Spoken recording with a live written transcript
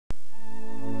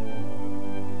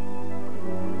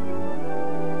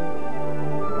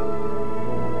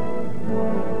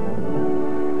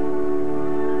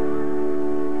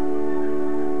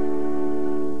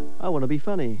want to be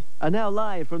funny. And now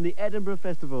live from the Edinburgh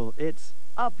Festival, it's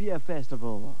Yer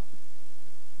Festival.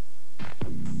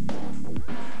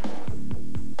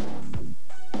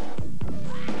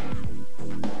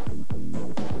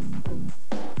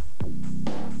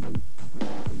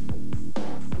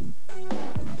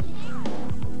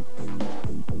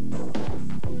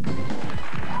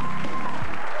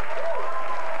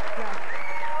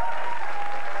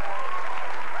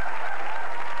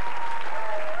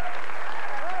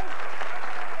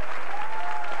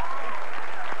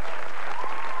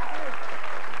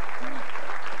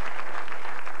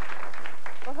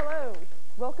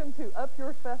 Welcome to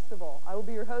Yer Festival. I will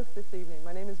be your host this evening.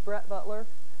 My name is Brett Butler,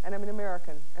 and I'm an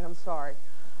American, and I'm sorry.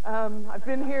 I've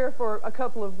been here for a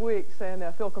couple of weeks, and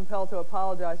I feel compelled to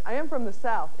apologize. I am from the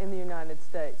South in the United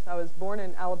States. I was born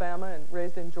in Alabama and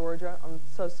raised in Georgia. I'm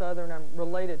so Southern, I'm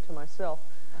related to myself.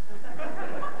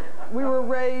 We were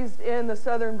raised in the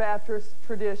Southern Baptist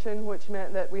tradition, which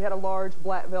meant that we had a large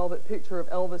black velvet picture of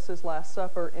Elvis's Last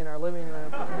Supper in our living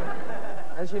room.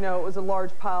 As you know, it was a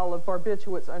large pile of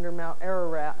barbiturates under Mount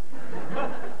Ararat.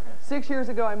 6 years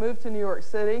ago, I moved to New York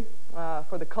City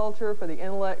for the culture, for the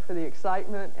intellect, for the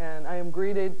excitement, and I am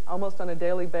greeted almost on a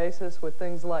daily basis with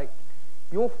things like,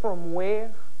 "You're from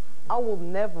where? I will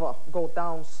never go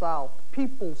down south.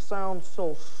 People sound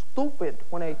so stupid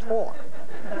when they talk."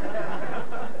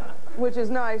 Which is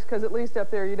nice, because at least up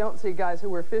there you don't see guys who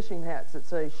wear fishing hats that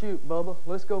say, "Shoot, Bubba,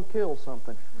 let's go kill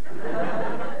something."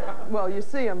 Well, you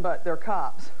see them, but they're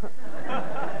cops.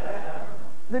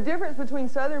 The difference between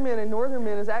Southern men and Northern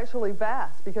men is actually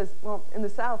vast, because, well, in the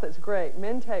South it's great.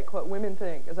 Men take what women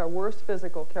think is our worst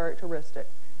physical characteristic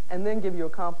and then give you a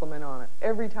compliment on it.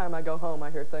 Every time I go home, I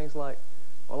hear things like,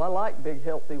 "Well, I like big,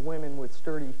 healthy women with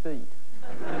sturdy feet."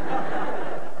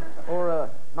 Or,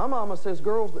 "My mama says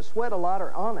girls that sweat a lot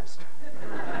are honest."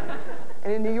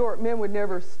 And in New York, men would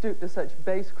never stoop to such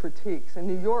base critiques. In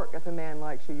New York, if a man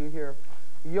likes you, you hear,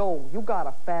 "Yo, you got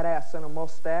a fat ass and a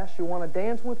mustache. You want to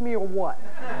dance with me or what?"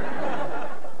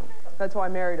 That's why I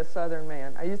married a Southern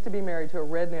man. I used to be married to a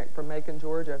redneck from Macon,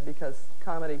 Georgia, because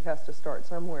comedy has to start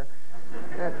somewhere.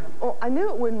 And, well, I knew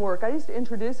it wouldn't work. I used to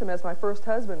introduce him as my first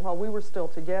husband while we were still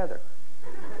together,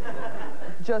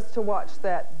 just to watch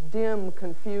that dim,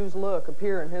 confused look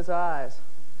appear in his eyes.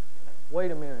 Wait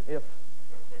a minute, if...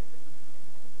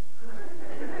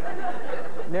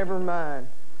 Never mind.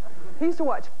 He used to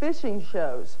watch fishing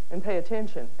shows and pay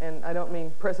attention, and I don't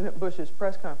mean President Bush's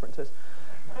press conferences.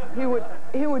 He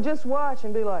would just watch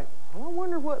and be like, "I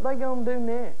wonder what they gonna do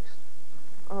next.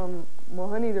 Well,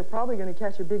 honey, they're probably gonna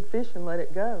catch a big fish and let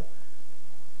it go.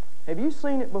 Have you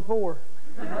seen it before?"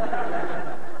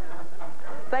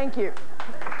 Thank you.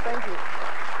 Thank you.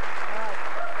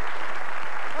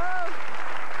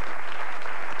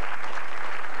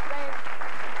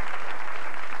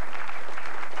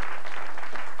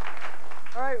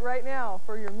 All right, right now,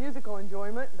 for your musical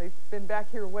enjoyment, they've been back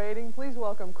here waiting. Please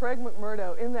welcome Craig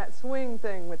McMurdo in that swing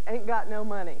thing with "Ain't Got No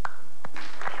Money."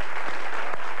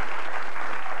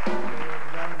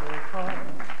 Ain't got no car.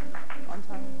 On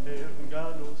time. Ain't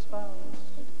got no spouse.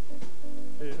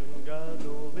 Ain't got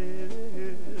no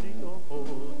video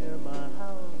in my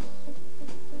house.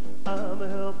 I'm a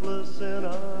helpless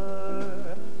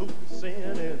sinner who's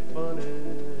sinning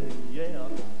funny. Yeah,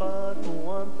 but for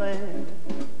one thing,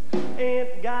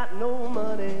 ain't got no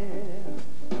money.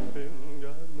 Ain't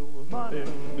got no money.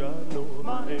 Ain't got no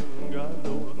money. Ain't got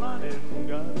no money. Ain't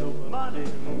got no money.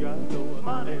 Ain't got no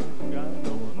money. Ain't got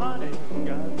no money. Ain't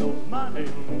got no money.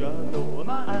 Ain't got no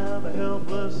money. I'm a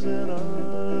helpless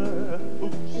sinner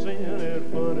who's sinning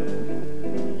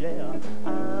funny. Yeah,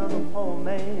 I'm a poor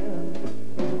man.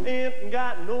 Ain't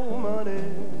got no money.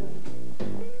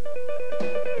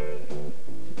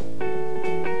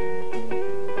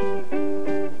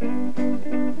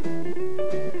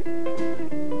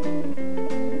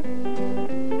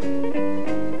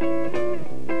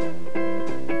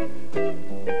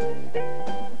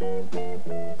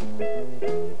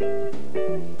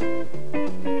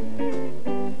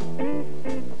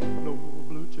 No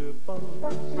blue chip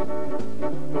bonds,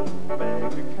 no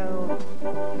bank account,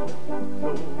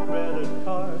 no credit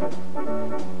card,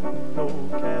 no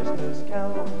cash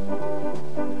discount.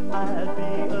 I'd be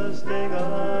a stinger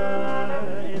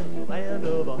in the land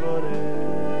of honey.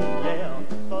 Yeah,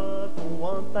 but for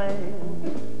one thing,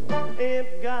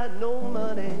 ain't got no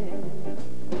money.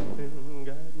 Ain't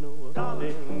got no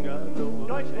money. Ain't got no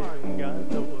money. Ain't got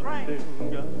no money.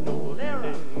 Ain't got no money.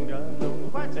 Ain't got no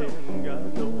money. Ain't got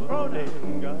no money.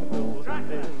 Ain't got no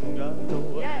money. Ain't got no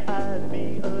money. I'd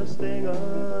be a stinger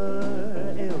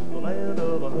in the land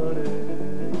of honey.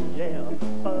 Yeah,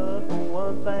 but for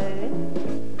one thing,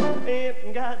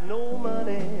 ain't got no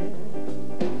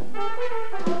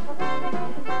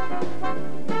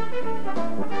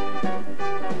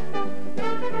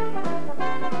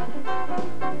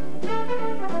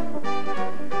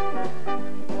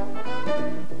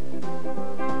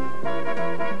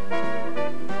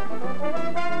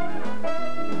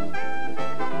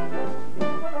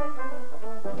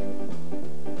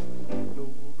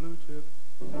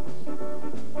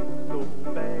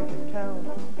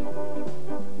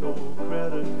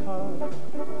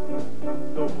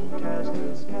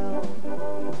discount.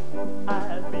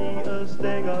 I'd be a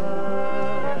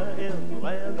stinger in the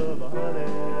land of honey.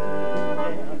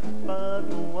 Yeah, but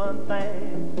one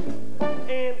thing,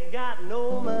 ain't got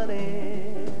no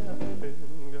money.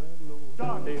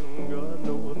 Ain't got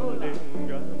no, ain't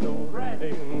got no,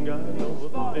 ain't got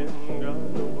no, ain't got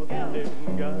no,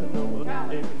 ain't got no, ain't got no,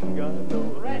 ain't got no,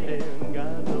 ain't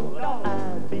got no.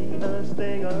 I'd be a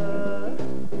stinger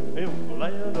in the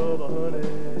land of honey.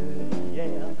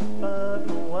 Yeah, but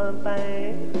one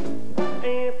thing,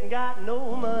 ain't got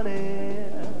no money.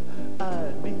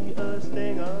 I'd be a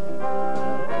stinger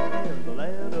in the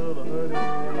land of honey.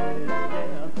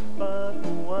 Yeah, but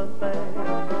one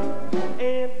thing,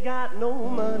 ain't got no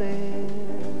money.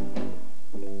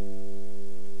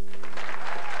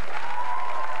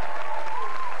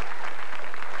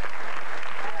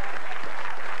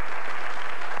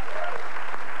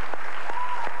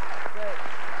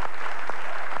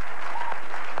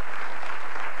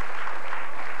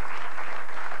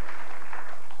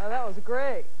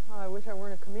 Great. Oh, I wish I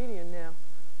weren't a comedian now.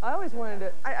 I always wanted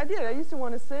to, I did, I used to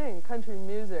want to sing country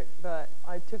music, but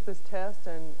I took this test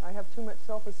and I have too much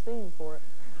self-esteem for it.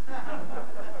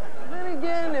 Then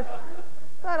again, if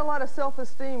I had a lot of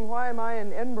self-esteem, why am I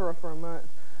in Edinburgh for a month?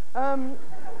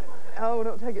 Oh,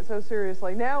 don't take it so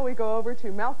seriously. Now we go over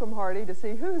to Malcolm Hardy to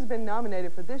see who's been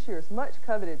nominated for this year's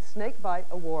much-coveted Snakebite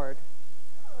Award.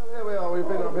 There we are. We've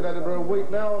been up in Edinburgh a week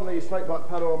now on the Snakebite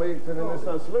Paddle meeting in this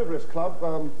salubrious club,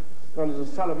 known as the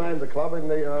Salamander Club in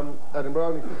the Edinburgh,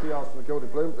 only 50 yards from the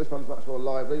Gilded Bloom. This one's much more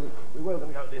lively. We were going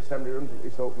to go to the assembly rooms, but we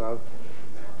thought no.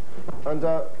 And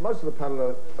most of the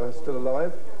panel are still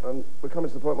alive, and we're coming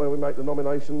to the point where we make the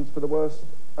nominations for the worst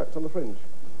act on the fringe.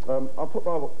 I'll put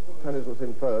my tennis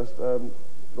in first. The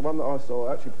one that I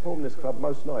saw actually performed in this club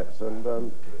most nights,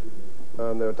 and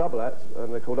they're a double act,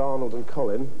 and they're called Arnold and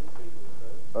Colin.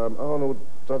 Arnold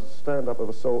does stand-up of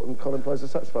a sort, and Colin plays the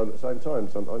saxophone at the same time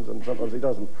sometimes, and sometimes he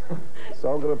doesn't.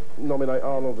 So I'm going to nominate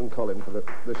Arnold and Colin for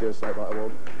this year's Snakebite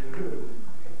Award.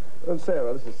 And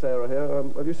Sarah, this is Sarah here.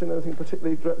 Have you seen anything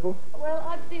particularly dreadful? Well,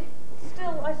 I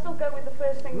still go with the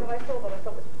first thing that I saw that I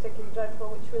thought was particularly dreadful,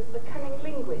 which was The Cunning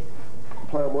Linguist.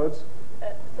 Play on words?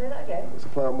 Say that again. It's a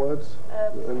play on words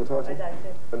in the title. I doubt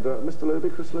it. And Mr. Luby,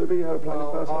 Chris Luby, Aeroplane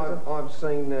Impersonator? I've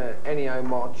seen Ennio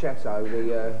Marchetto,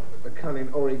 the cunning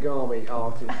origami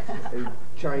artist who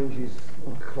changes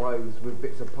clothes with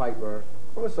bits of paper.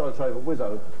 On this side of the table,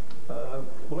 Wizzo.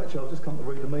 Well, actually, I've just come to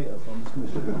read the meter, so I'm just going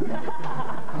to shoot them.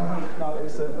 No,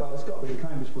 it's got to be the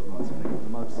Cambridge footlights, I think, the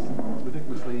most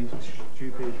ridiculously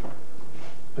stupid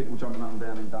people jumping up and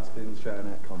down in dustbins, shouting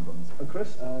out condoms. And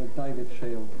Chris? David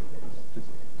Shield. Just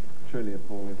truly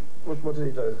appalling. What did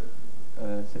he do?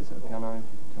 Sits at a piano,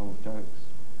 tells jokes,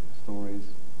 stories.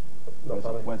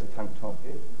 Wears a tank top.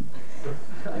 Yeah.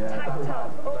 Tank top.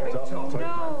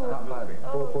 No.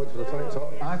 4 points for the tank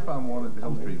top. I found one at the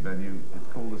Hill Street venue. It's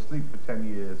called Asleep for 10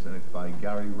 Years, and it's by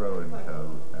Gary Rowan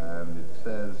Co. And it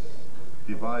says,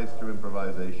 devised through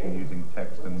improvisation using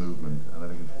text and movement. And I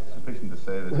think it's sufficient to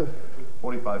say that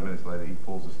 45 minutes later he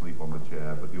falls asleep on the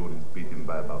chair, but the audience beat him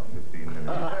by about 15 minutes.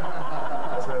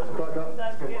 That's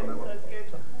good.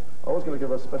 I was going to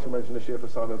give a special mention this year for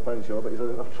Simon Fanshawe, but he's in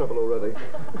enough trouble already.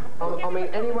 I mean,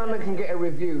 anyone that can get a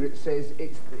review that says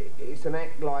it's an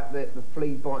act like the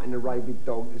flea biting the rabid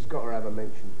dog, has got to have a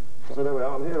mention. So there we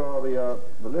are, and here are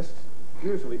the lists,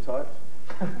 beautifully typed.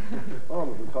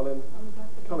 Arnold and Colin,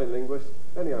 Cunning Linguist,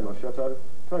 Ennio Marchetto,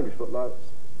 Cambridge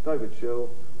Footlights, David Shill,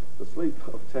 The Sleep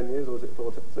of 10 Years, or was it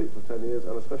for Sleep for 10 Years,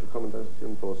 and a special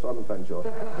commendation for Simon Fanshawe.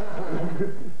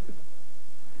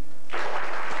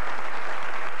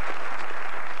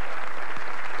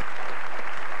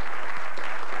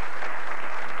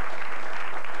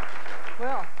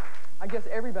 Well, I guess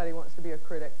everybody wants to be a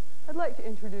critic. I'd like to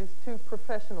introduce two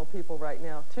professional people right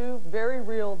now, two very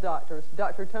real doctors,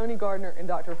 Dr. Tony Gardner and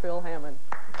Dr. Phil Hammond.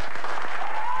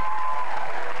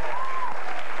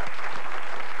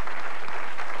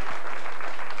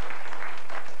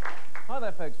 Hi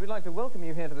there, folks. We'd like to welcome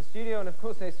you here to the studio, and of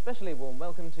course, a especially warm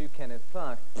welcome to Kenneth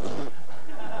Clark.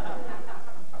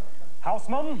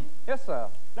 Houseman? Yes, sir.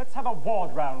 Let's have a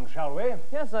ward round, shall we?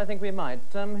 Yes, I think we might.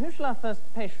 Who shall our first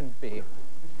patient be?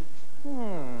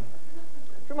 Do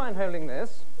you mind holding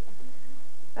this?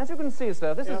 As you can see,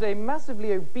 sir, this is a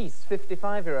massively obese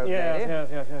 55-year-old lady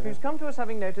who's come to us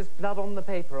having noticed blood on the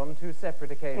paper on 2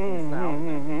 separate occasions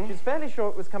now. She's fairly sure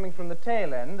it was coming from the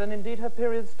tail end, and indeed her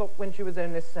period stopped when she was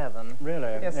only 7.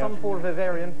 Really? Yes, some form of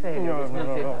ovarian failure was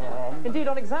noted. Indeed,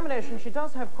 on examination, she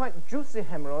does have quite juicy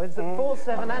hemorrhoids at 4,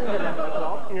 7 and 11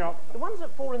 o'clock. The ones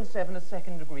at 4 and 7 are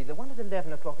 2nd degree. The one at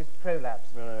 11 o'clock is prolapse.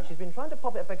 Really? She's been trying to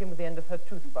pop it back in with the end of her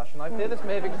toothbrush, and I fear this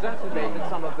may have exacerbated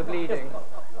some of the bleeding.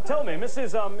 Tell me,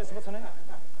 Mrs. What's her name?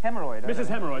 Hemorrhoid. Mrs.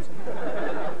 Hemorrhoids.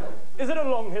 Is it a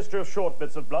long history of short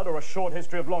bits of blood or a short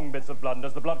history of long bits of blood? And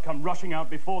does the blood come rushing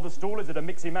out before the stool? Is it a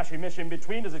mixy-mashy-mish in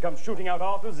between? Does it come shooting out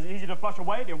afterwards? Is it easy to flush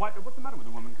away? Do you wipe it? What's the matter with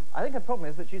the woman? I think her problem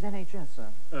is that she's NHS, sir.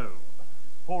 Oh.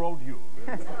 Poor old you.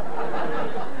 Really?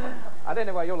 I don't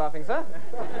know why you're laughing, sir.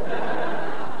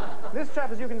 This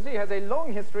chap, as you can see, has a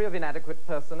long history of inadequate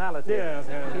personality. Yes.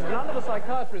 He's been under the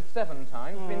psychiatrist 7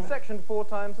 times, been sectioned 4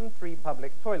 times, and 3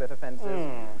 public toilet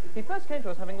offences. He first came to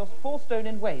us having lost 4 stone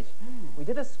in weight. We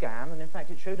did a scan, and in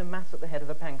fact, it showed a mass at the head of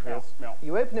the pancreas.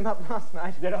 You opened him up last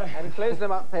night and closed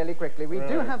him up fairly quickly. We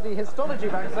do have the histology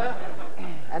back, sir,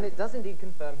 and it does indeed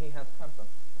confirm he has cancer.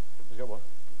 He's got what?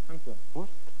 Cancer. What?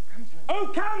 Cancer.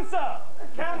 Oh, cancer!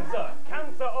 Cancer!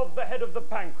 Cancer of the head of the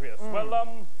pancreas.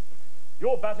 Well,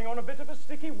 you're batting on a bit of a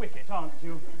sticky wicket, aren't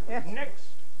you? Yes. Next.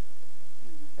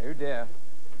 Oh, dear.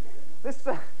 This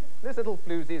little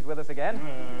floozy's with us again.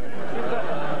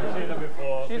 Seen her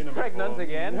before. She's pregnant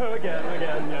again. Oh, again,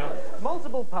 yeah.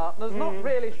 Multiple partners, not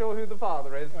really sure who the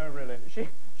father is. Oh, really?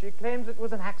 She claims it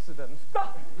was an accident.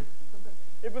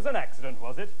 It was an accident,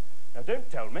 was it? Now, don't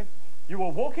tell me. You were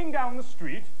walking down the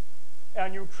street,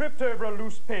 and you tripped over a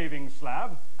loose paving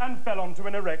slab and fell onto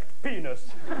an erect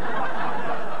penis.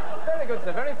 Very good,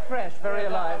 sir. Very fresh, very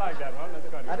alive. I like that one. That's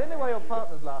quite I don't know why your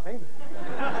partner's laughing.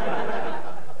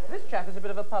 This chap is a bit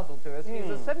of a puzzle to us. He's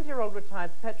a 70-year-old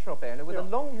retired pet shop owner with a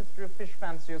long history of fish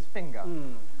fancier's finger.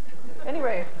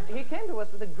 Anyway, he came to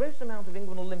us with a gross amount of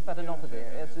inguinal lymphadenopathy.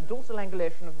 It's a dorsal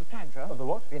angulation of the plantar. Of the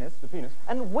what? Penis. The penis.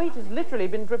 And weight has literally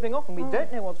been dripping off, and we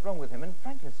don't know what's wrong with him. And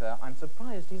frankly, sir, I'm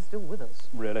surprised he's still with us.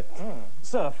 Really?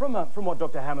 Sir, from what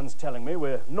Dr. Hammond's telling me,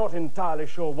 we're not entirely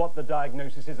sure what the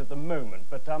diagnosis is at the moment,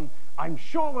 but I'm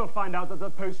sure we'll find out at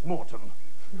the post-mortem.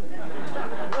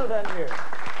 Well done, you.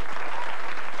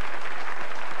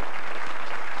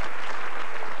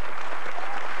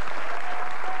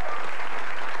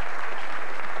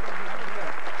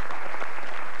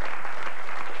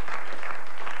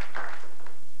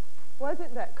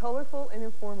 Wasn't that colorful and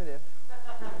informative?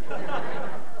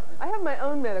 I have my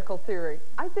own medical theory.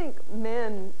 I think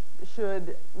men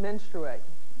should menstruate.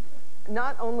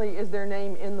 Not only is their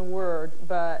name in the word,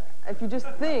 but if you just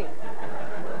think,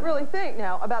 really think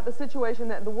now about the situation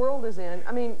that the world is in,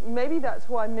 I mean, maybe that's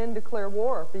why men declare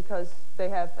war, because they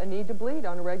have a need to bleed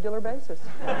on a regular basis.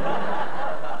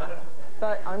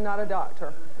 But I'm not a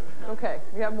doctor. Okay,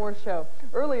 we have more to show.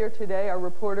 Earlier today, our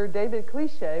reporter David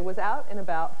Cliche was out and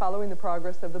about following the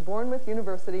progress of the Bournemouth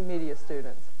University media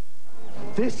students.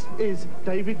 This is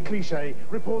David Cliche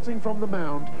reporting from the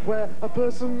Mound, where a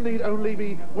person need only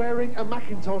be wearing a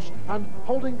Macintosh and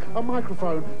holding a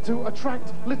microphone to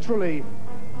attract literally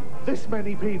this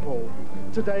many people.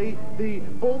 Today, the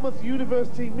Bournemouth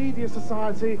University Media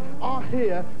Society are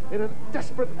here in a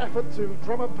desperate effort to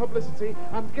drum up publicity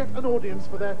and get an audience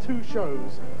for their 2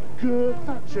 shows, Yer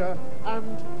Thatcher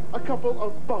and A Couple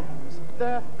of Bums,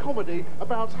 their comedy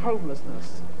about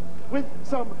homelessness. With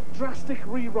some drastic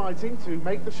rewriting to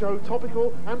make the show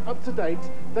topical and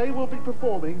up-to-date, they will be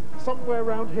performing somewhere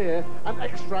around here an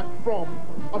extract from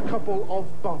A Couple of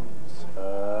Bums.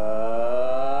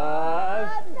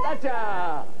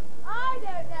 Thatcher! I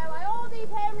don't know why all these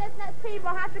homelessness people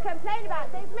have to complain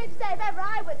about things. Since if ever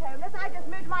I was homeless, I just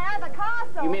moved to my other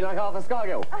castle. You mean like Arthur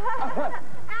Scargill?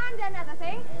 And another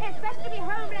thing, it's better to be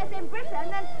homeless in Britain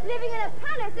than living in a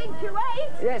palace in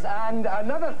Kuwait. Yes, and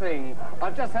another thing,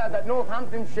 I've just heard that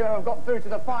Northamptonshire have got through to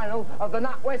the final of the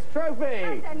NatWest Trophy.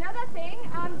 And another thing,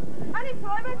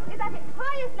 unemployment is at its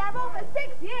highest level for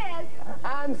 6 years.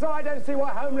 And so I don't see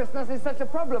why homelessness is such a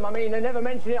problem. I mean, they never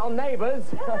mention it on Neighbours.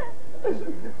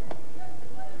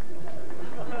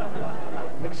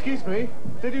 Excuse me,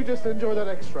 did you just enjoy that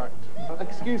extract?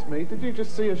 Excuse me, did you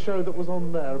just see a show that was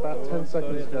on there about 10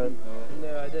 seconds ago?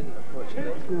 No, I didn't,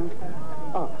 unfortunately.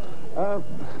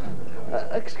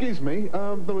 Excuse me,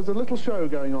 there was a little show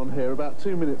going on here about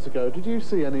 2 minutes ago. Did you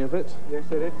see any of it? Yes,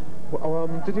 I did.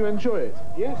 Did you enjoy it?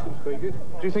 Yes, it was quite good.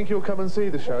 Do you think you'll come and see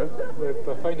the show?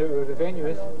 We'll find out where the venue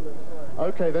is.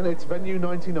 Okay, then it's venue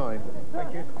 99.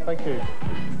 Thank you. Thank you.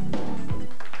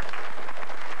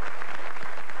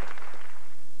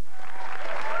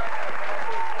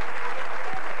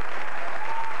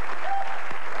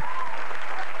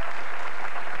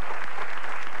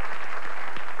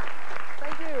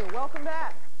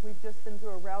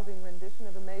 rousing rendition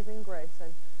of Amazing Grace.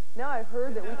 And now I've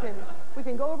heard that we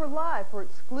can go over live for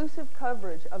exclusive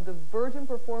coverage of the virgin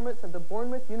performance of the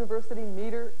Bournemouth University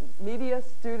Media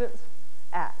Students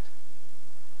Act.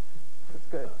 That's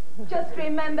good. Just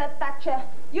remember, Thatcher,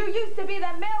 you used to be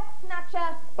the milk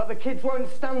snatcher. But the kids won't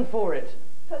stand for it.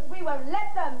 Because we won't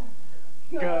let them.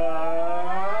 Good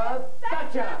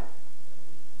Thatcher!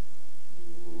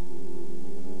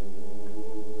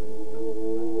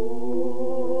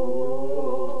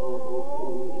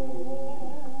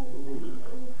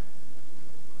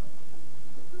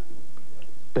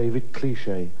 David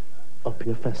Cliche, Up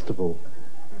Yer Festival,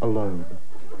 alone.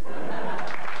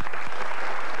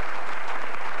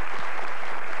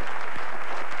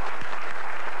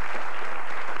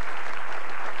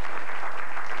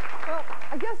 Well,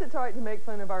 I guess it's all right to make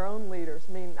fun of our own leaders.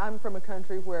 I mean, I'm from a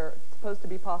country where it's supposed to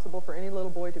be possible for any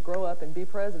little boy to grow up and be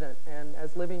president, and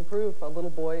as living proof, a little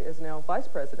boy is now vice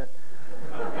president.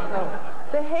 So,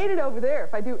 they hate it over there.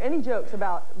 If I do any jokes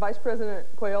about Vice President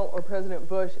Quayle or President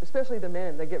Bush, especially the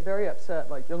men, they get very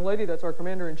upset. Like, young lady, that's our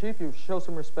commander-in-chief, you show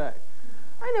some respect.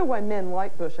 I know why men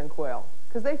like Bush and Quayle,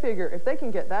 because they figure if they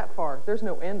can get that far, there's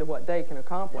no end to what they can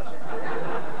accomplish.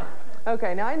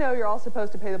 Okay, now I know you're all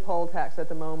supposed to pay the poll tax at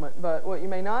the moment, but what you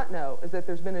may not know is that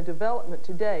there's been a development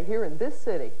today here in this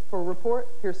city. For a report,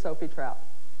 here's Sophie Trout.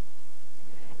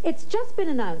 It's just been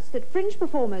announced that fringe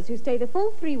performers who stay the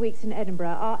full 3 weeks in Edinburgh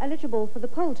are eligible for the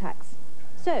poll tax.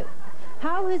 So,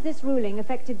 how has this ruling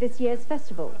affected this year's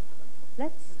festival?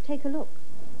 Let's take a look.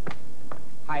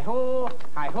 Hi-ho,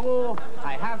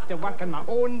 I have to work on my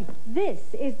own.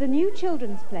 This is the new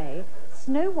children's play,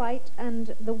 Snow White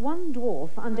and the One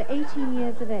Dwarf under 18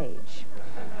 years of age.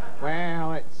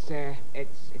 Well, it's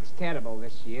terrible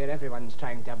this year. Everyone's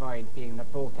trying to avoid paying the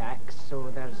poll tax,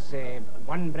 so there's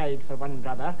one bride for one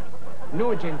brother,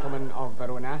 no gentleman of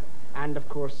Verona, and of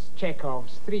course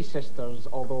Chekhov's three sisters,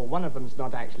 although one of them's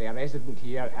not actually a resident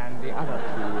here, and the other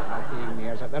two are paying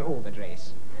theirs at their old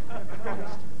address.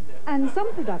 Honest. And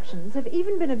some productions have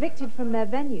even been evicted from their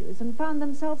venues and found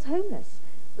themselves homeless,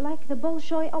 like the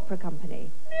Bolshoi Opera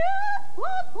Company.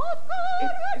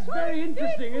 It's very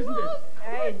interesting, isn't it?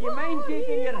 Hey, do you mind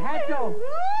taking your hat off?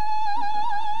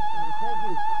 Thank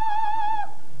you.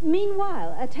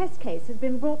 Meanwhile, a test case has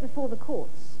been brought before the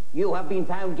courts. You have been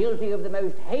found guilty of the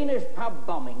most heinous pub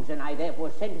bombings, and I therefore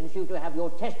sentence you to have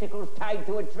your testicles tied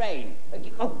to a train.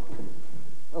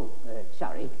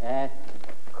 Sorry.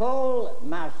 Call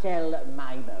Marcel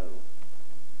Mimo.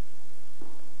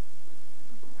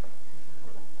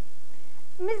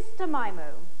 Mr.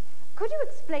 Mimo, could you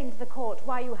explain to the court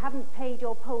why you haven't paid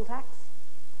your poll tax?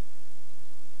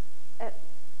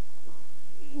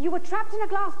 You were trapped in a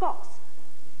glass box,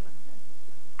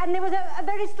 and there was a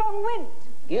very strong wind.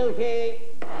 Guilty.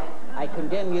 I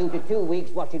condemn you to 2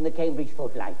 weeks watching the Cambridge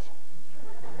footlights.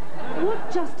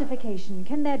 What justification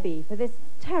can there be for this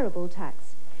terrible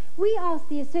tax? We asked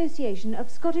the Association of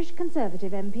Scottish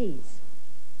Conservative MPs.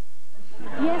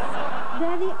 Yes,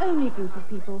 they're the only group of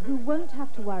people who won't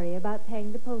have to worry about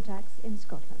paying the poll tax in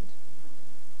Scotland.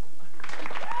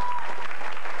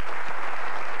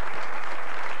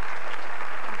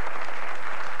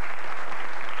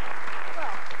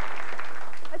 Well,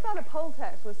 I thought a poll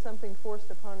tax was something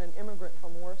forced upon an immigrant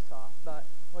from Warsaw, but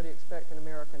what do you expect an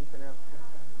American to know?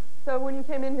 So when you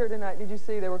came in here tonight, did you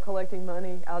see they were collecting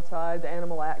money outside, the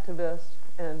animal activists,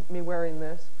 and me wearing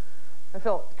this? I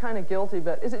felt kind of guilty,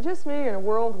 but is it just me in a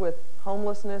world with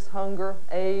homelessness, hunger,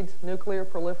 AIDS, nuclear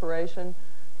proliferation?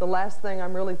 The last thing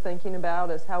I'm really thinking about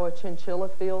is how a chinchilla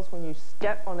feels when you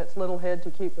step on its little head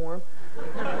to keep warm.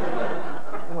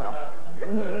 Well,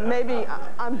 maybe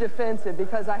I'm defensive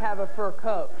because I have a fur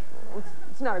coat.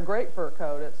 It's not a great fur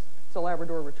coat, it's a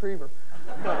Labrador Retriever.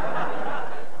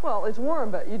 Well, it's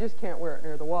warm, but you just can't wear it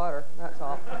near the water, that's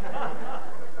all.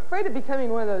 Afraid of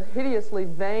becoming one of those hideously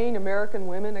vain American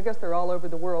women. I guess they're all over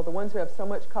the world. The ones who have so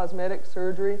much cosmetic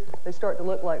surgery, they start to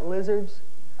look like lizards.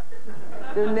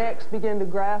 Their necks begin to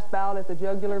grasp out at the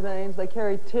jugular veins. They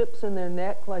carry tips in their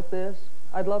neck like this.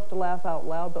 I'd love to laugh out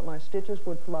loud, but my stitches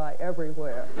would fly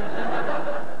everywhere.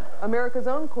 America's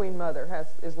own Queen Mother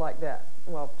is like that.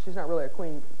 Well, she's not really a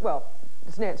queen. Well,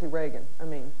 it's Nancy Reagan. I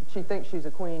mean, she thinks she's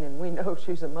a queen, and we know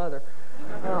she's a mother.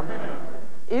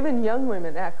 Even young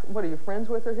women act, what, are you friends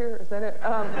with her here? Is that it?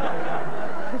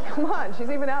 Come on, she's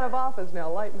even out of office now,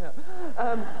 lighten up.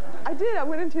 I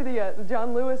went into the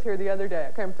John Lewis here the other day.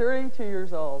 Okay, I'm 32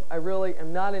 years old. I really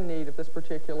am not in need of this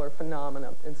particular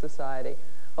phenomenon in society.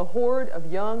 A horde of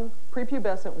young,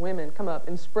 prepubescent women come up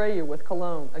and spray you with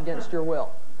cologne against your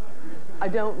will. I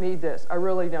don't need this, I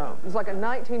really don't. It's like a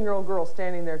 19-year-old girl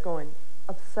standing there going,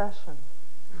 obsession.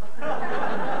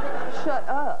 Shut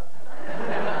up.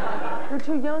 You're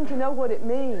too young to know what it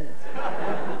means.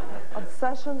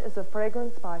 Obsession is a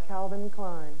fragrance by Calvin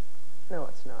Klein. No,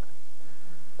 it's not.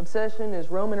 Obsession is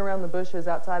roaming around the bushes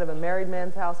outside of a married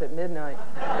man's house at midnight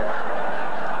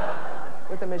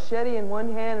with a machete in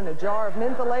one hand and a jar of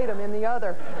mentholatum in the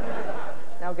other.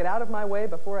 Now get out of my way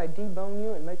before I debone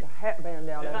you and make a hat band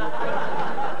out of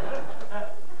you.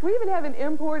 We even have an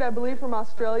import, I believe, from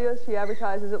Australia. She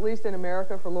advertises, at least in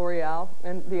America, for L'Oreal,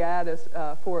 and the ad is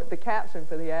the caption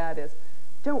for the ad is,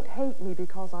 "Don't hate me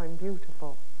because I'm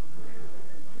beautiful."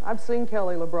 I've seen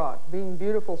Kelly LeBrock. Being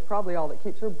beautiful is probably all that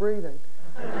keeps her breathing.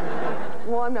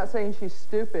 Well, I'm not saying she's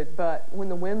stupid, but when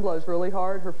the wind blows really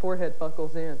hard, her forehead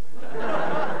buckles in.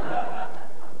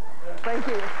 Thank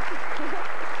you. Thank you.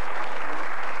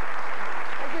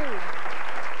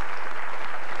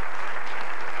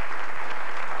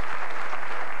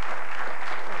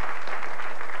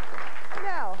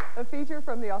 Now, a feature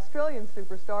from the Australian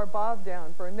superstar Bob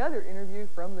Down for another interview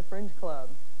from the Fringe Club.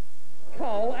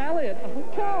 Cole Elliott.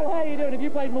 Cole, how you doing? Have you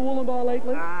played Mooloolaba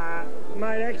lately?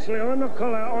 Mate, actually, I'm not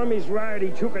Cole. I'm his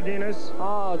roadie, Chuka Dennis.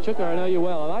 Oh, Chuka, I know you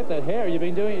well. I like that hair you've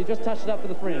been doing. You just touched it up for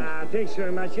the Fringe. Thanks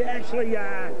very much. Yeah, actually,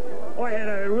 I had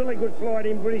a really good flight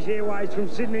in British Airways from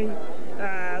Sydney.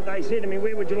 They said to me,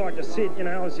 "Where would you like to sit?" You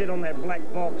know, I said, "On that black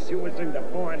box." You always seem to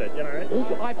find it, you know.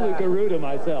 I flew Garuda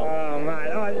myself. Oh,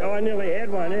 mate, I nearly had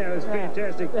one. Yeah, it was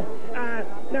fantastic.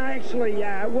 No, actually,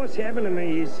 what's happened to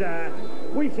me is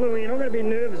we flew in. I got a bit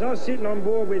nervous. I was sitting on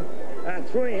board with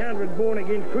 300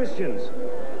 born-again Christians.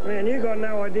 Man, you got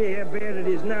no idea how bad it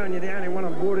is knowing you're the only one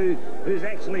on board who's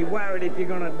actually worried if you're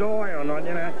going to die or not,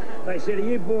 you know. They said, "Are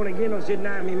you born again?" I said,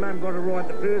 "No, my mum got it right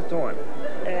the first time."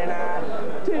 And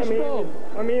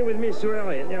I'm here with Mr.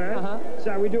 Elliott, you know.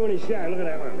 So we're doing his show. Look at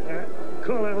that one.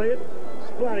 Cole Elliott.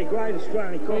 It's bloody great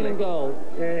Australian comic. Green and gold.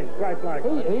 Yeah, great bloke.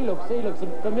 He looks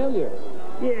familiar.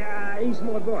 Yeah, he's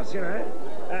my boss, you know.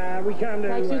 We come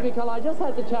to... Excuse me, Cole, I just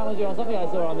had to challenge you on something I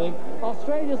saw on the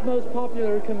Australia's most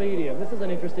popular comedian. This is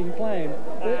an interesting claim.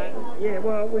 Yeah,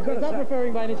 well, we've got to say... Is that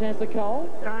referring by any chance to Cole?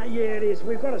 Yeah, it is.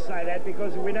 We've got to say that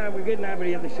because we know we get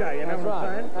nobody at the show, you know what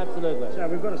I'm saying? Absolutely. So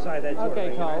we've got to say that sort of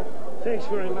thing, Cole. You know? Thanks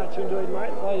very much indeed,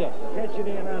 mate. Oh, yeah. Catch you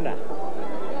down under.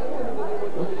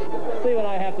 See what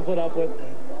I have to put up with.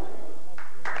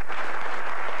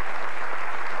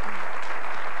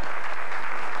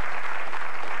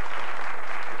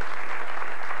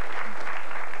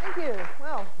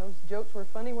 Well, those jokes were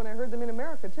funny when I heard them in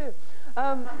America, too.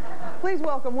 Please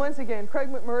welcome once again Craig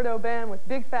McMurdo Band with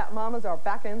Big Fat Mamas Are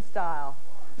Back in Style.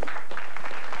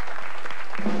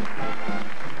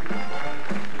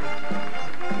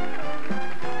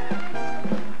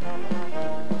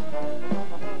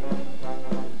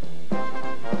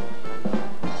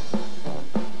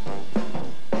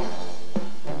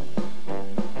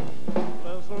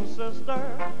 Listen, sister,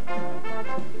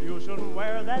 you shouldn't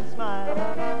wear that smile.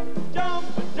 Jump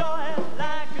for joy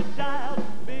like a child.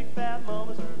 Big fat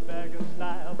mamas are back in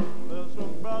style.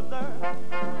 Listen, brother,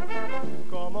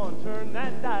 come on, turn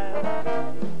that dial.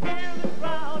 Hear the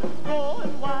crowd is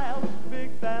going wild.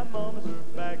 Big fat mamas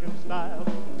are back in style.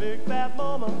 Big fat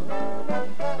mama,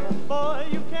 boy,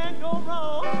 you can't go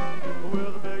wrong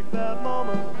with a big fat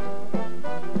mama.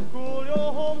 Cool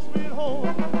your home, sweet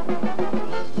home.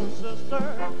 Listen,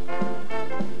 sister,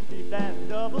 keep that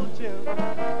double chin.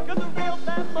 'Cause the real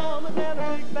fat mamas and the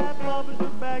big fat papas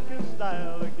are back in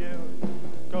style again.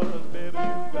 'Cause baby,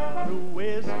 you got a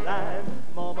waistline.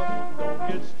 Mama, don't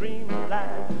get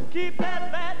streamlined. Keep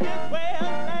that fat this way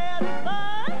and that is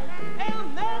fine.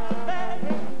 And that's a fact.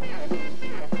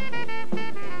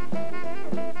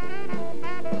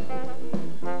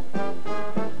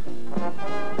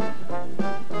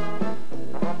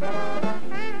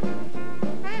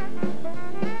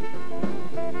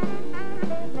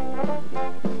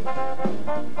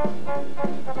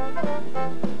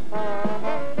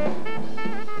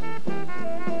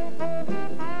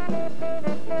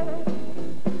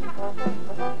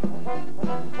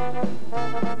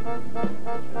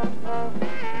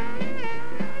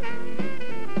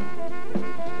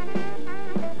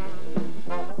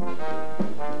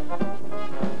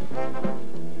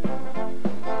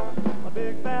 A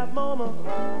big fat mama,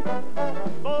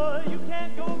 boy, you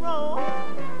can't go wrong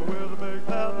with a big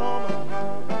fat mama.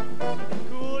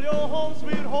 Cool your home,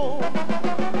 sweet home.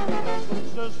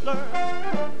 Sister,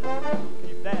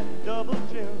 keep that double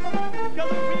chin. 'Cause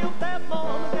the real fat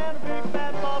mamas and the big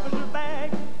fat papas are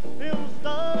back in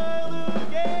style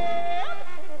again.